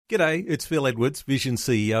G'day, it's Phil Edwards, Vision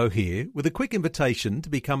CEO here, with a quick invitation to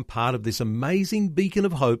become part of this amazing beacon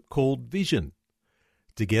of hope called Vision.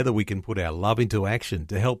 Together we can put our love into action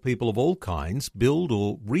to help people of all kinds build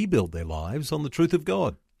or rebuild their lives on the truth of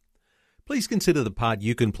God. Please consider the part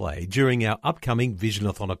you can play during our upcoming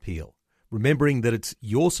Visionathon appeal, remembering that it's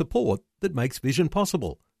your support that makes Vision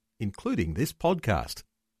possible, including this podcast.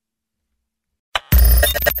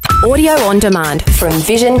 Audio on demand from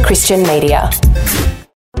Vision Christian Media.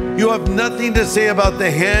 You have nothing to say about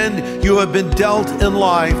the hand you have been dealt in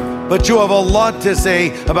life, but you have a lot to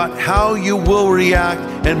say about how you will react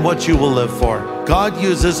and what you will live for. God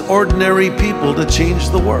uses ordinary people to change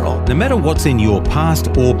the world. No matter what's in your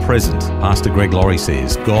past or present, Pastor Greg Laurie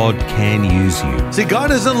says God can use you. See,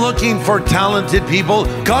 God isn't looking for talented people.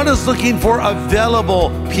 God is looking for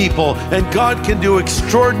available people. And God can do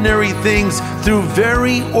extraordinary things through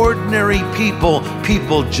very ordinary people,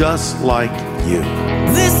 people just like you.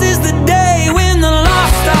 This is the day when the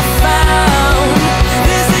lost are found.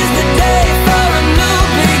 This is the day for a new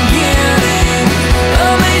beginning.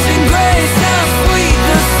 Amazing grace, how sweet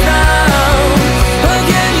the sound.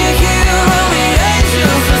 Again you hear all the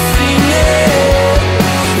angels are singing.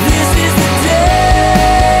 This is the day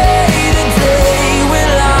when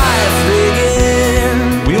life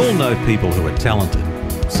begins. We all know people who are talented.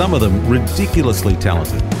 Some of them ridiculously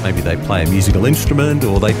talented. Maybe they play a musical instrument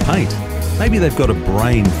or they paint. Maybe they've got a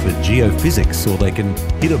brain for geophysics, or they can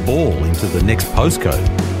hit a ball into the next postcode.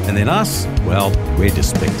 And then us, well, we're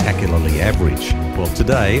just spectacularly average. Well,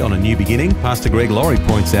 today on A New Beginning, Pastor Greg Laurie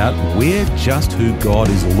points out we're just who God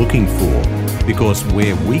is looking for. Because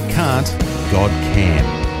where we can't, God can.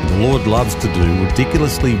 And the Lord loves to do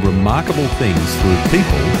ridiculously remarkable things through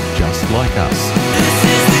people just like us. This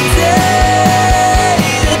is the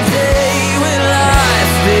day when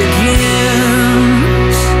life begins.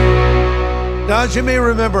 Now, as you may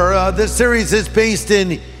remember, this series is based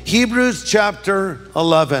in Hebrews chapter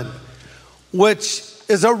 11, which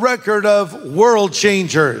is a record of world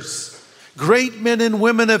changers, great men and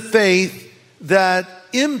women of faith that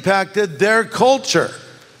impacted their culture.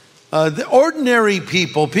 The ordinary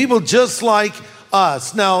people, people just like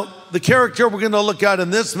us. Now, the character we're going to look at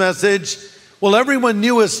in this message, well, everyone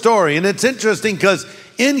knew his story. And it's interesting because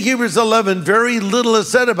in Hebrews 11, very little is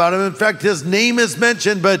said about him. In fact, his name is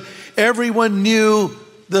mentioned, but everyone knew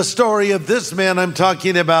the story of this man I'm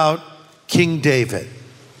talking about, King David.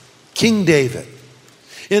 King David.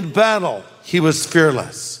 In battle, he was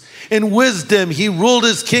fearless. In wisdom, he ruled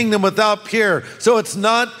his kingdom without peer. So it's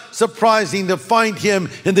not surprising to find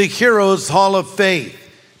him in the Heroes Hall of Faith,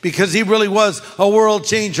 because he really was a world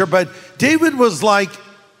changer. But David was like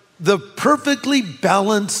the perfectly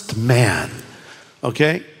balanced man,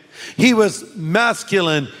 okay? He was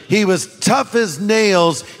masculine. He was tough as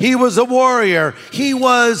nails. He was a warrior. He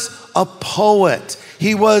was a poet.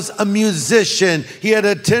 He was a musician. He had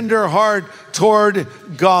a tender heart toward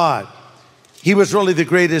God. He was really the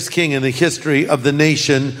greatest king in the history of the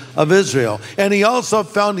nation of Israel. And he also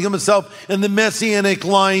found himself in the messianic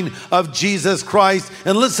line of Jesus Christ.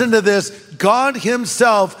 And listen to this. God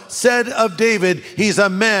himself said of David, he's a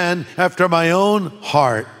man after my own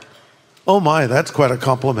heart. Oh my, that's quite a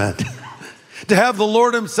compliment. To have the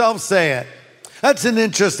Lord himself say it. That's an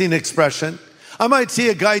interesting expression. I might see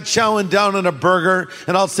a guy chowing down on a burger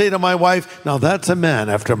and I'll say to my wife, now that's a man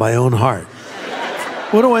after my own heart.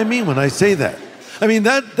 What do I mean when I say that? I mean,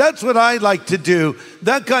 that's what I like to do.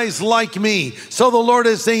 That guy's like me. So the Lord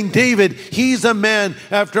is saying, David, he's a man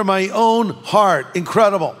after my own heart.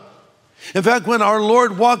 Incredible. In fact, when our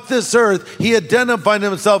Lord walked this earth, he identified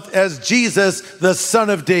himself as Jesus, the son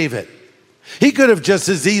of David. He could have just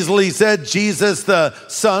as easily said Jesus, the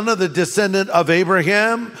son of the descendant of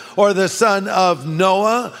Abraham, or the son of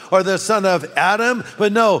Noah, or the son of Adam.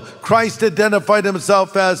 But no, Christ identified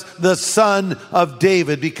himself as the son of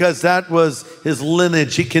David because that was his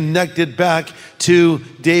lineage. He connected back to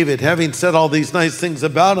David. Having said all these nice things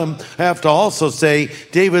about him, I have to also say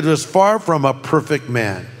David was far from a perfect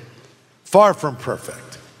man. Far from perfect.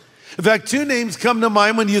 In fact, two names come to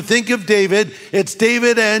mind when you think of David. It's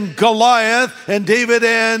David and Goliath, and David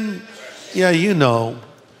and, yeah, you know,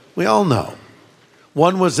 we all know.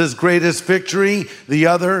 One was his greatest victory, the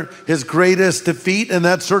other his greatest defeat, and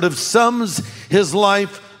that sort of sums his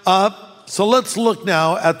life up. So let's look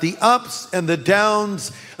now at the ups and the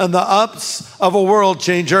downs and the ups of a world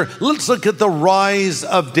changer. Let's look at the rise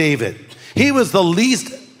of David. He was the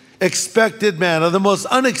least expected man, or the most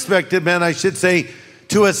unexpected man, I should say,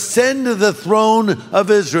 to ascend to the throne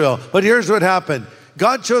of Israel. But here's what happened.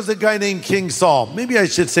 God chose a guy named King Saul. Maybe I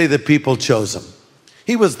should say the people chose him.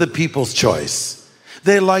 He was the people's choice.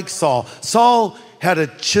 They liked Saul. Saul had a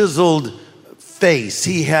chiseled face.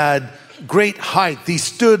 He had great height. He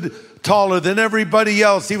stood taller than everybody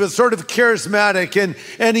else. He was sort of charismatic,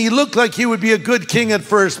 and he looked like he would be a good king at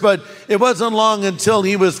first, but it wasn't long until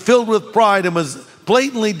he was filled with pride and was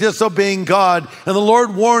blatantly disobeying God. And the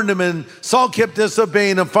Lord warned him, and Saul kept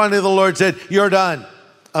disobeying, and finally the Lord said, "You're done.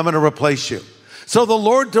 I'm going to replace you." So the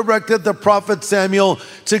Lord directed the prophet Samuel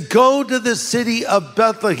to go to the city of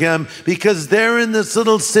Bethlehem, because there in this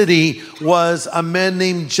little city was a man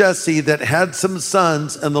named Jesse that had some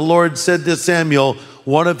sons. And the Lord said to Samuel,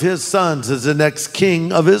 one of his sons is the next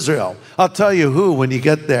king of Israel. I'll tell you who when you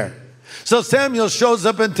get there. So Samuel shows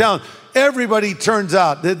up in town. Everybody turns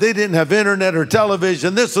out. They didn't have internet or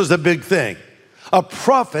television. This was a big thing. A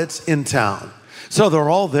prophet's in town. So they're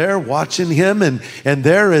all there watching him, and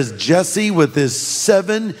there is Jesse with his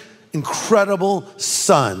 7 incredible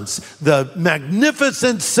sons, the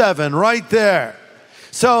magnificent 7 right there.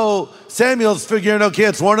 So Samuel's figuring, okay,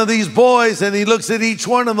 it's one of these boys, and he looks at each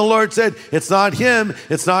one, and the Lord said, it's not him,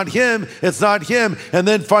 it's not him, it's not him. And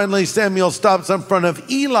then finally Samuel stops in front of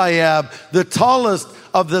Eliab, the tallest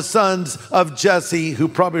of the sons of Jesse, who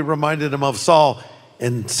probably reminded him of Saul.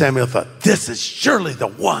 And Samuel thought, this is surely the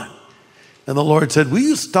one. And the Lord said, will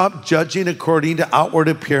you stop judging according to outward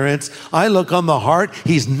appearance? I look on the heart.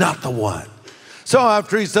 He's not the one. So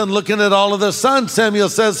after he's done looking at all of the sons, Samuel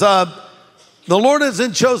says, the Lord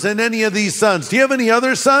hasn't chosen any of these sons. Do you have any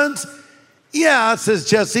other sons? Yeah, says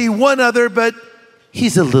Jesse, one other, but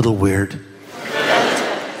he's a little weird.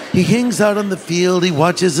 He hangs out in the field. He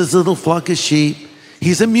watches his little flock of sheep.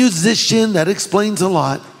 He's a musician. That explains a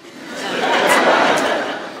lot.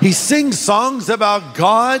 He sings songs about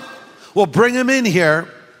God. Well, bring him in here,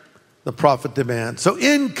 the prophet demands. So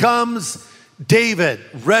in comes David,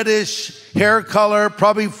 reddish hair color,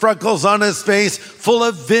 probably freckles on his face, full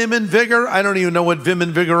of vim and vigor. I don't even know what vim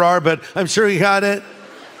and vigor are, but I'm sure he had it.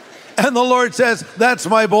 And the Lord says, that's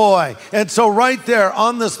my boy. And so right there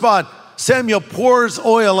on the spot, Samuel pours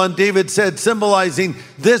oil on David's head, symbolizing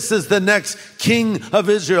this is the next king of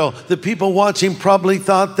Israel. The people watching probably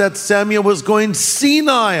thought that Samuel was going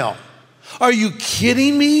senile. Are you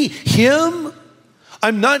kidding me? Him?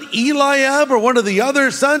 I'm not Eliab or one of the other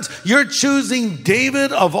sons. You're choosing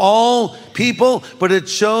David of all people, but it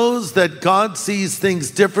shows that God sees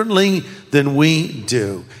things differently than we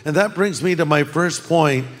do. And that brings me to my first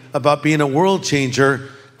point about being a world changer.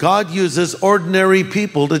 God uses ordinary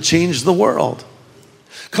people to change the world.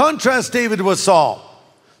 Contrast David with Saul.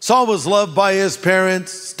 Saul was loved by his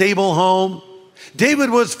parents, stable home. David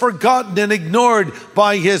was forgotten and ignored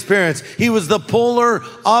by his parents. He was the polar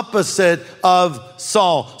opposite of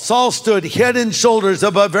Saul. Saul stood head and shoulders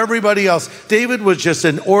above everybody else. David was just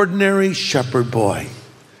an ordinary shepherd boy,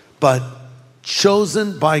 but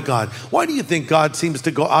chosen by God. Why do you think God seems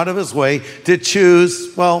to go out of his way to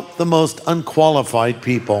choose, well, the most unqualified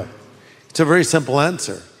people? It's a very simple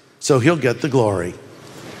answer. So he'll get the glory.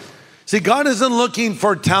 See, God isn't looking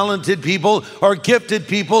for talented people or gifted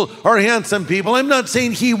people or handsome people. I'm not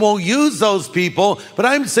saying he won't use those people, but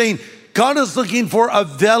I'm saying God is looking for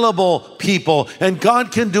available people, and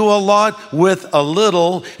God can do a lot with a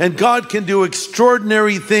little, and God can do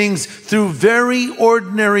extraordinary things through very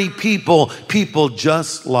ordinary people, people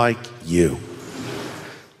just like you.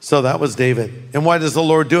 So that was David. And why does the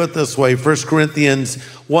Lord do it this way? 1 Corinthians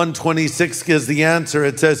 1:26 gives the answer.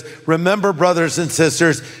 It says, remember, brothers and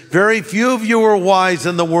sisters, very few of you are wise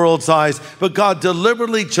in the world's eyes, but God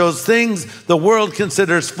deliberately chose things the world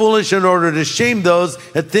considers foolish in order to shame those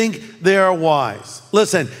that think they are wise.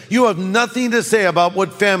 Listen, you have nothing to say about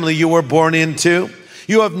what family you were born into.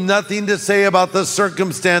 You have nothing to say about the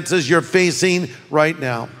circumstances you're facing right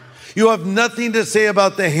now. You have nothing to say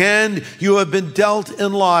about the hand you have been dealt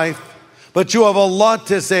in life, but you have a lot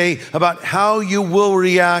to say about how you will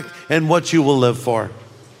react and what you will live for.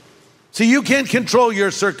 See, you can't control your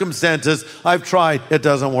circumstances. I've tried. It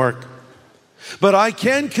doesn't work. But I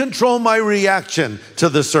can control my reaction to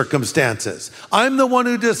the circumstances. I'm the one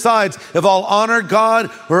who decides if I'll honor God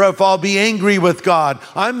or if I'll be angry with God.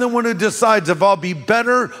 I'm the one who decides if I'll be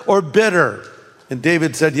better or bitter. And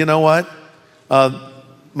David said, you know what?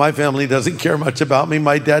 My family doesn't care much about me.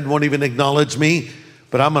 My dad won't even acknowledge me,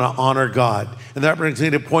 but I'm going to honor God. And that brings me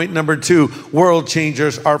to point number 2. World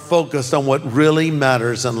changers are focused on what really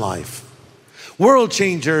matters in life. World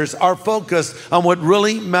changers are focused on what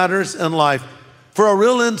really matters in life. For a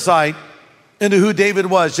real insight into who David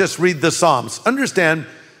was, just read the Psalms. Understand,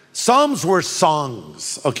 Psalms were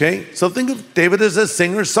songs, okay? So think of David as a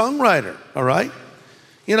singer-songwriter, all right?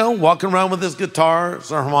 You know, walking around with his guitar,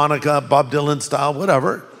 or harmonica, Bob Dylan style,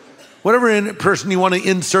 whatever. whatever person you want to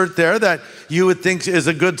insert there that you would think is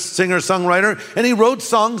a good singer-songwriter. And he wrote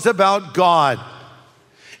songs about God.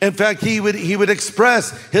 In fact, he would express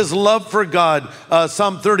his love for God.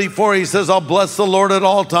 Psalm 34, he says, I'll bless the Lord at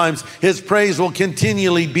all times. His praise will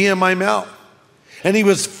continually be in my mouth. And he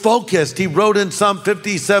was focused. He wrote in Psalm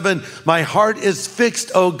 57, my heart is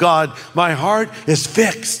fixed, O God. My heart is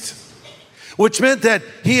fixed. Which meant that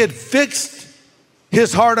he had fixed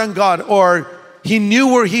his heart on God, or he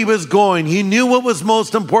knew where he was going. He knew what was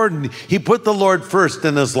most important. He put the Lord first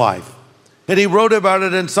in his life. And he wrote about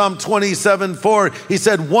it in Psalm 27:4. He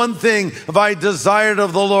said, one thing have I desired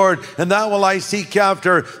of the Lord, and that will I seek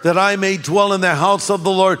after, that I may dwell in the house of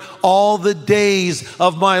the Lord all the days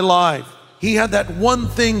of my life. He had that one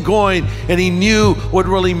thing going, and he knew what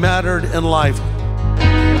really mattered in life.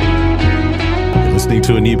 You're listening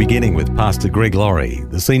to A New Beginning with Pastor Greg Laurie,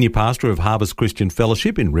 the senior pastor of Harvest Christian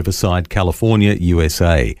Fellowship in Riverside, California,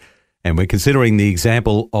 USA. And we're considering the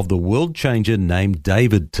example of the world changer named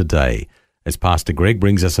David today, as Pastor Greg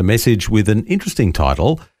brings us a message with an interesting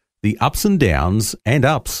title, The Ups and Downs and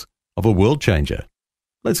Ups of a World Changer.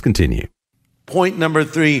 Let's continue. Point number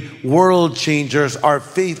 3, world changers are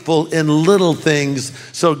faithful in little things,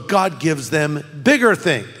 so God gives them bigger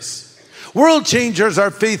things. World changers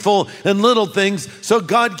are faithful in little things, so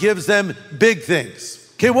God gives them big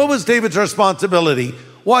things. Okay, what was David's responsibility?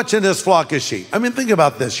 Watching his flock of sheep. I mean, think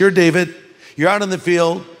about this. You're David. You're out in the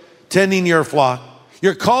field tending your flock.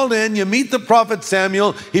 You're called in. You meet the prophet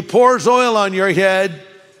Samuel. He pours oil on your head.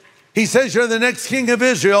 He says you're the next king of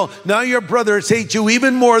Israel. Now your brothers hate you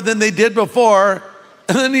even more than they did before.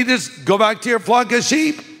 And then you just go back to your flock of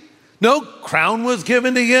sheep. No crown was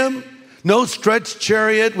given to him. No stretched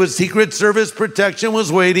chariot with Secret Service protection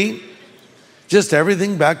was waiting. Just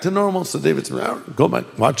everything back to normal. So David said, go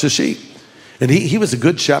back, watch the sheep. And he was a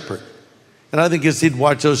good shepherd. And I think as he'd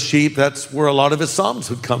watch those sheep, that's where a lot of his Psalms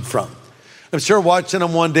would come from. I'm sure watching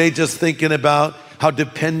them one day, just thinking about how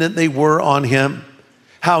dependent they were on him,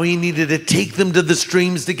 how he needed to take them to the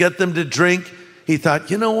streams to get them to drink. He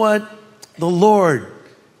thought, you know what? The Lord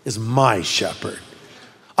is my shepherd.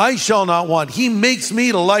 I shall not want. He makes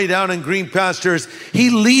me to lie down in green pastures. He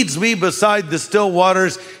leads me beside the still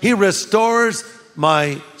waters. He restores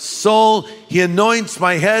my soul. He anoints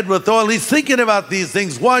my head with oil. He's thinking about these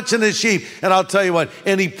things, watching his sheep. And I'll tell you what,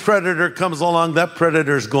 any predator comes along, that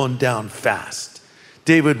predator's going down fast.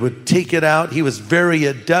 David would take it out. He was very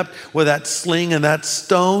adept with that sling and that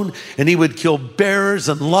stone, and he would kill bears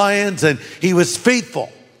and lions, and he was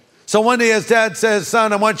faithful. So one day his dad says,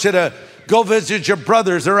 son, I want you to go visit your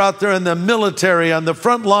brothers. They're out there in the military on the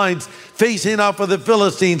front lines facing off with the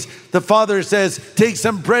Philistines. The father says, take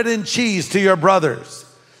some bread and cheese to your brothers.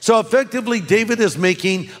 So effectively, David is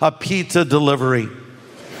making a pizza delivery.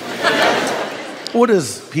 What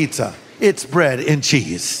is pizza? It's bread and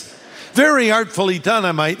cheese. Very artfully done,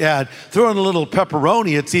 I might add. Throw in a little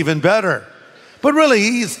pepperoni, it's even better. But really,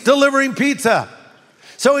 he's delivering pizza.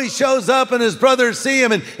 So he shows up and his brothers see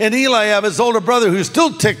him, and Eliab, his older brother, who's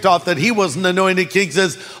still ticked off that he wasn't anointed king,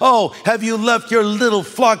 says, oh, have you left your little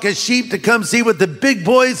flock of sheep to come see what the big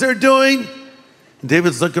boys are doing? And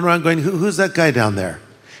David's looking around going, who's that guy down there?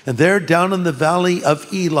 And there down in the valley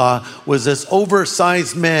of Elah was this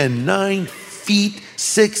oversized man, 9 feet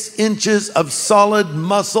 6 inches of solid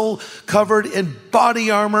muscle, covered in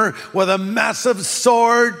body armor with a massive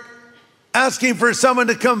sword, asking for someone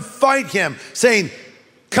to come fight him, saying,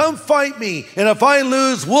 come fight me, and if I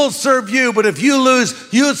lose, we'll serve you, but if you lose,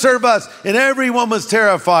 you serve us. And everyone was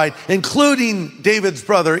terrified, including David's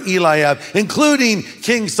brother Eliab, including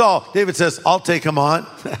King Saul. David says, I'll take him on.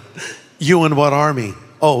 You and what army?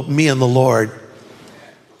 Oh, me and the Lord.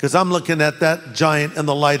 Because I'm looking at that giant in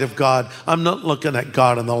the light of God. I'm not looking at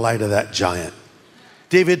God in the light of that giant.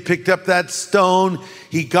 David picked up that stone.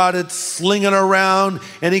 He got it slinging around,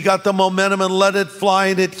 and he got the momentum and let it fly,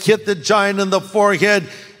 and it hit the giant in the forehead,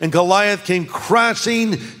 and Goliath came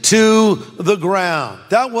crashing to the ground.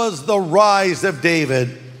 That was the rise of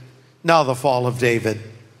David. Now the fall of David.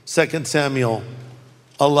 2 Samuel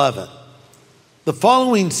 11. The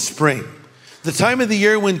following spring, the time of the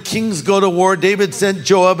year when kings go to war, David sent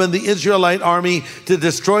Joab and the Israelite army to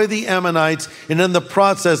destroy the Ammonites, and in the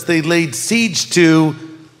process, they laid siege to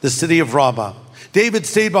the city of Rabbah. David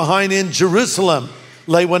stayed behind in Jerusalem.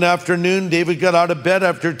 Late one afternoon, David got out of bed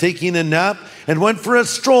after taking a nap and went for a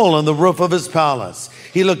stroll on the roof of his palace.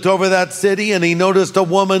 He looked over that city and he noticed a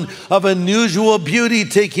woman of unusual beauty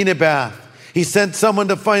taking a bath. He sent someone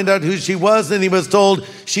to find out who she was, and he was told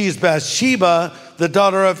she's Bathsheba, the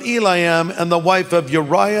daughter of Eliam and the wife of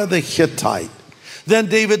Uriah the Hittite. Then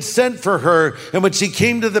David sent for her, and when she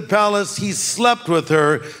came to the palace, he slept with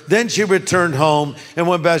her. Then she returned home, and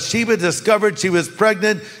when Bathsheba discovered she was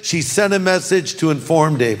pregnant, she sent a message to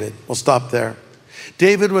inform David. We'll stop there.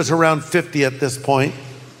 David was around 50 at this point.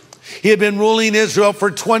 He had been ruling Israel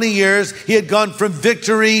for 20 years. He had gone from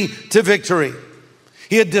victory to victory.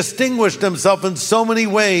 He had distinguished himself in so many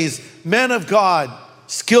ways. Man of God,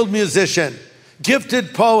 skilled musician,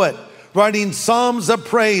 gifted poet, writing psalms of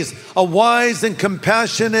praise, a wise and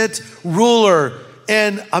compassionate ruler,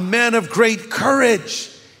 and a man of great courage.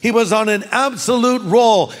 He was on an absolute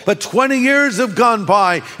roll, but 20 years have gone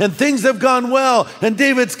by and things have gone well, and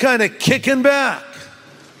David's kind of kicking back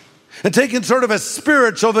and taking sort of a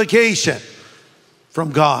spiritual vacation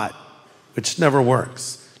from God, which never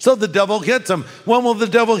works. So the devil hits him. When will the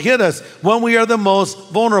devil hit us? When we are the most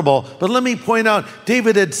vulnerable. But let me point out,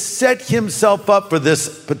 David had set himself up for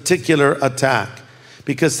this particular attack.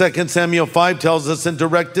 Because 2 Samuel 5 tells us in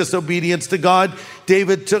direct disobedience to God,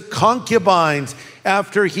 David took concubines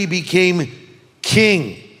after he became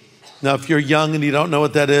king. Now, if you're young and you don't know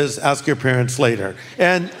what that is, ask your parents later.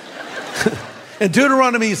 And in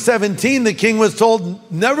Deuteronomy 17, the king was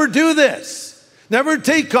told, never do this. Never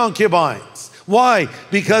take concubines. Why?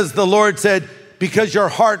 Because the Lord said, because your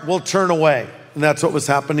heart will turn away. And that's what was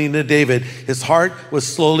happening to David. His heart was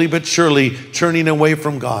slowly but surely turning away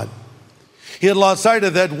from God. He had lost sight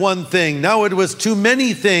of that one thing. Now it was too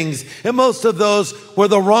many things, and most of those were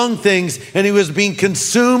the wrong things, and he was being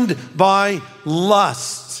consumed by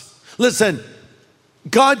lust. Listen,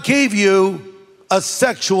 God gave you a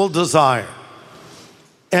sexual desire,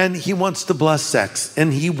 and he wants to bless sex,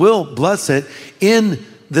 and he will bless it in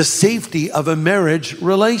the safety of a marriage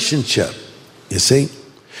relationship, you see?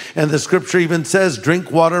 And the scripture even says, drink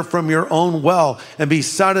water from your own well and be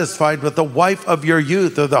satisfied with the wife of your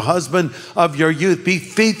youth or the husband of your youth. Be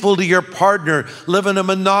faithful to your partner. Live in a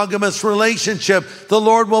monogamous relationship. The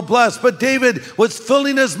Lord will bless. But David was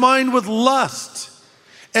filling his mind with lust.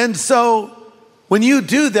 And so when you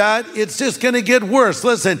do that, it's just going to get worse.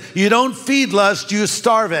 Listen, you don't feed lust, you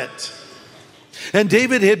starve it. And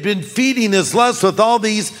David had been feeding his lust with all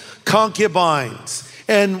these concubines.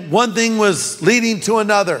 And one thing was leading to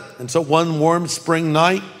another. And so one warm spring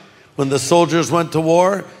night, when the soldiers went to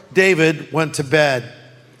war, David went to bed.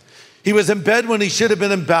 He was in bed when he should have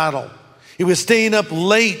been in battle. He was staying up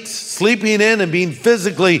late, sleeping in and being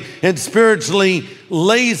physically and spiritually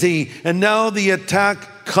lazy. And now the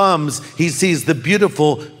attack comes. He sees the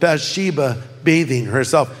beautiful Bathsheba bathing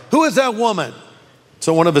herself. Who is that woman?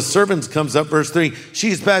 So one of his servants comes up, verse 3.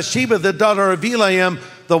 She's Bathsheba, the daughter of Eliam,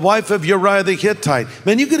 the wife of Uriah the Hittite.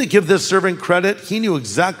 Man, you're going to give this servant credit. He knew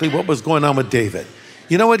exactly what was going on with David.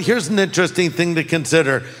 You know what? Here's an interesting thing to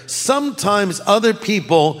consider. Sometimes other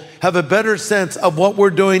people have a better sense of what we're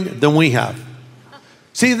doing than we have.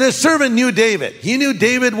 See, this servant knew David. He knew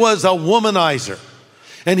David was a womanizer.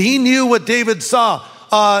 And he knew what David saw.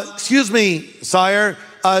 Excuse me, sire.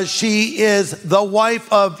 She is the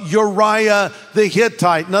wife of Uriah the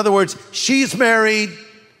Hittite. In other words, she's married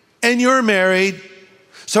and you're married.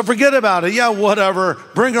 So forget about it. Yeah, whatever.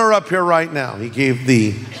 Bring her up here right now. He gave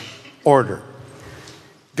the order.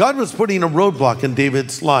 God was putting a roadblock in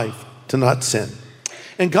David's life to not sin.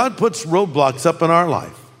 And God puts roadblocks up in our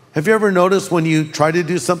life. Have you ever noticed when you try to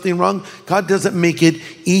do something wrong, God doesn't make it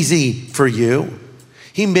easy for you.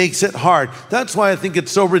 He makes it hard. That's why I think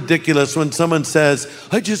it's so ridiculous when someone says,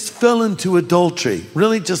 I just fell into adultery.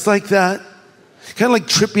 Really, just like that? Kind of like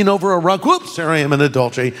tripping over a rock. Whoops, there I am in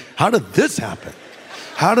adultery. How did this happen?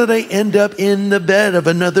 How did I end up in the bed of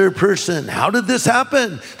another person? How did this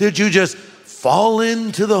happen? Did you just fall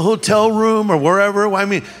into the hotel room or wherever? I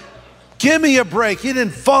mean, give me a break. You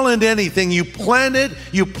didn't fall into anything. You planned it,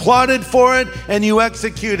 you plotted for it, and you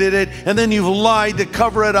executed it, and then you've lied to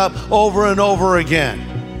cover it up over and over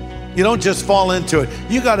again. You don't just fall into it.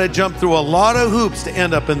 You got to jump through a lot of hoops to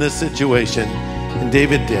end up in this situation. And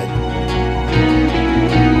David did.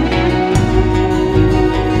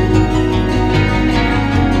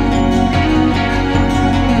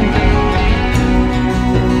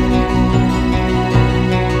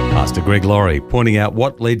 Pastor Greg Laurie pointing out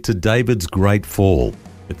what led to David's great fall.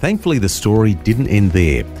 But thankfully the story didn't end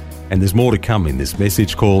there. And there's more to come in this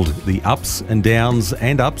message called The Ups and Downs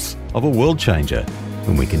and Ups of a World Changer,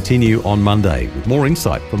 when we continue on Monday with more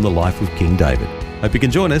insight from the life of King David. Hope you can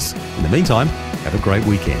join us. In the meantime, have a great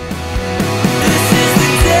weekend. This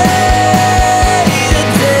is the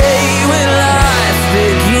day when life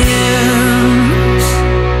begins.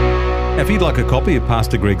 If you'd like a copy of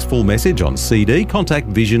Pastor Greg's full message on CD, contact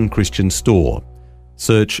Vision Christian Store.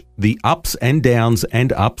 Search The Ups and Downs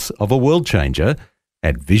and Ups of a World Changer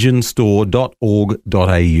at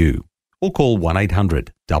visionstore.org.au or call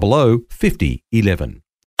 1800 00 50 11.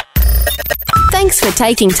 Thanks for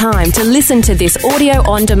taking time to listen to this audio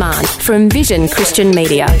on demand from Vision Christian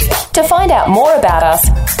Media. To find out more about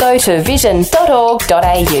us, go to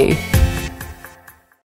vision.org.au.